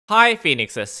Hi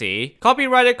Phoenix SC.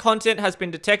 Copyrighted content has been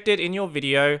detected in your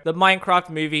video. The Minecraft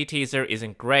movie teaser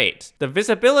isn't great. The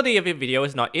visibility of your video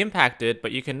is not impacted,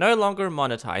 but you can no longer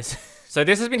monetize. So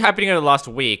this has been happening over the last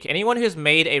week. Anyone who's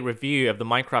made a review of the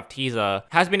Minecraft teaser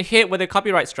has been hit with a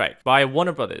copyright strike by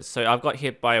Warner Brothers. So I've got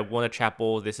hit by Warner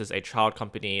Chappell. This is a child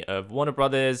company of Warner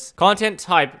Brothers. Content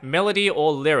type melody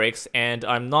or lyrics, and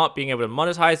I'm not being able to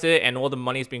monetize it, and all the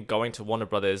money's been going to Warner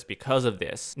Brothers because of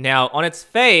this. Now, on its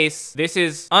face, this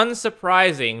is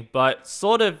unsurprising, but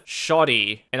sort of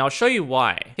shoddy, and I'll show you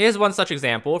why. Here's one such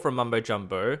example from Mumbo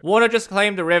Jumbo. Warner just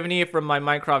claimed the revenue from my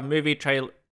Minecraft movie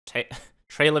trailer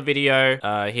video.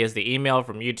 Here's the email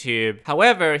from YouTube.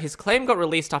 However, his claim got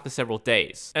released after several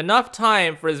days. Enough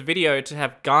time for his video to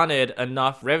have garnered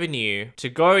enough revenue to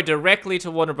go directly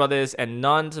to Warner Brothers and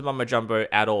none to Mumbo Jumbo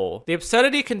at all. The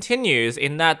absurdity continues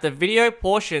in that the video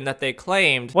portion that they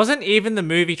claimed wasn't even the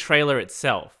movie trailer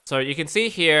itself. So you can see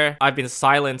here, I've been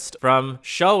silenced from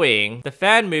showing the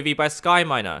fan movie by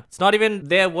Skyminer. It's not even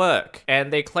their work,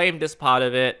 and they claimed this part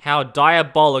of it. How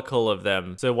diabolical of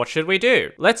them. So what should we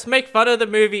do? Let's make fun of the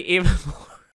movie even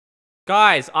more.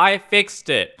 Guys, I fixed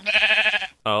it.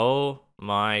 Oh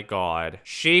my god.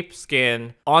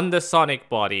 Sheepskin on the Sonic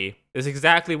body is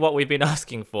exactly what we've been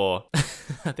asking for.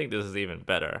 I think this is even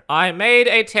better. I made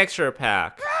a texture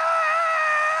pack.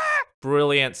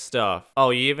 Brilliant stuff. Oh,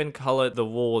 you even colored the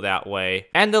wall that way.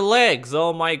 And the legs,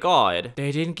 oh my god.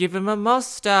 They didn't give him a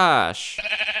mustache.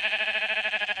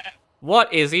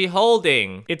 What is he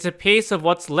holding? It's a piece of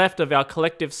what's left of our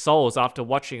collective souls after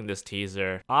watching this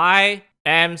teaser. I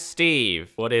am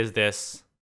Steve. What is this?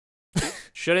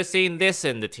 Should have seen this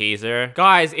in the teaser.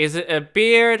 Guys, is it a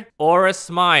beard or a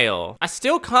smile? I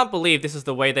still can't believe this is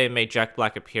the way they made Jack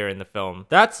Black appear in the film.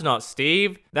 That's not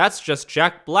Steve. That's just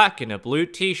Jack Black in a blue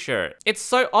t-shirt. It's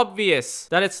so obvious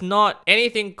that it's not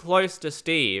anything close to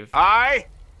Steve.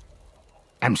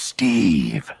 I'm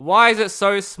Steve. Why is it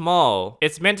so small?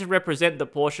 It's meant to represent the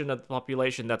portion of the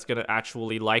population that's gonna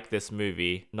actually like this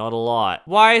movie. Not a lot.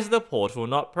 Why is the portal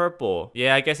not purple?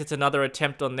 Yeah, I guess it's another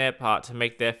attempt on their part to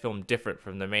make their film different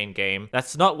from the main game.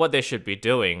 That's not what they should be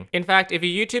doing. In fact, if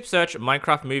you YouTube search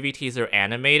Minecraft movie teaser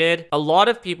animated, a lot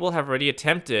of people have already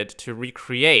attempted to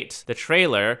recreate the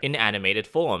trailer in animated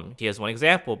form. Here's one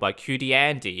example by QD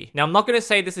Andy. Now, I'm not gonna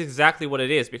say this is exactly what it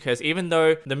is, because even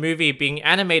though the movie being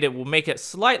animated will make it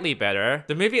slightly better,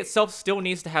 the movie itself still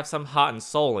needs to have some heart and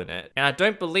soul in it. And I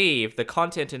don't believe the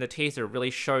content in the teaser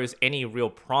really shows any real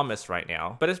promise right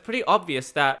now. But it's pretty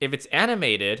obvious that if it's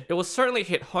animated, it will certainly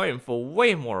hit home for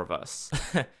way more of us.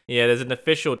 Yeah, there's an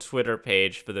official Twitter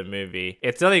page for the movie.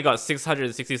 It's only got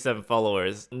 667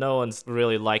 followers. No one's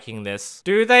really liking this.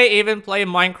 Do they even play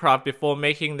Minecraft before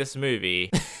making this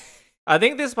movie? I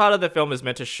think this part of the film is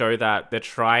meant to show that they're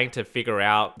trying to figure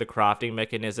out the crafting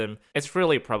mechanism. It's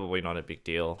really probably not a big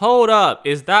deal. Hold up,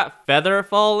 is that feather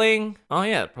falling? Oh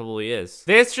yeah, it probably is.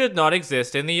 This should not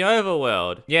exist in the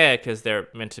overworld. Yeah, because they're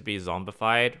meant to be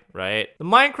zombified, right? The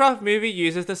Minecraft movie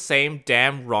uses the same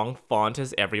damn wrong font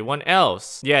as everyone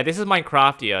else. Yeah, this is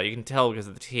Minecraftia, you can tell because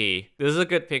of the T. This is a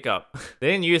good pickup. They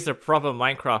didn't use the proper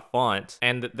Minecraft font,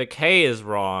 and the K is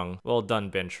wrong. Well done,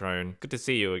 Bentrone. Good to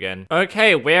see you again.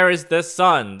 Okay, where is the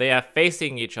sun? They are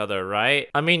facing each other, right?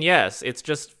 I mean, yes, it's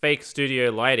just fake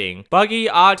studio lighting. Buggy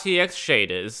RTX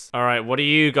shaders. Alright, what are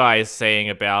you guys saying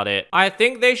about it? I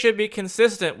think they should be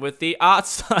consistent with the art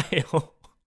style.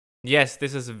 Yes,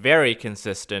 this is very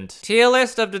consistent. Tier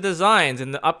list of the designs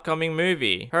in the upcoming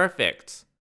movie. Perfect.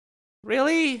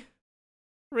 Really?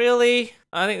 Really?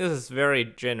 I think this is very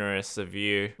generous of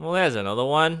you. Well, there's another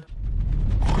one.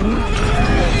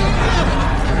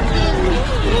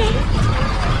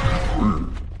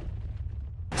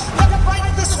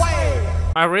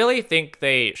 I really think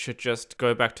they should just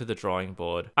go back to the drawing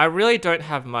board. I really don't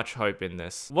have much hope in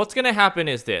this. What's gonna happen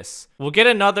is this. We'll get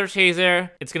another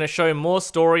teaser, it's gonna show more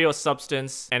story or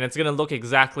substance, and it's gonna look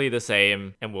exactly the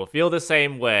same, and we'll feel the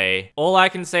same way. All I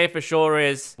can say for sure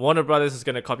is Warner Brothers is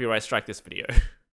gonna copyright strike this video.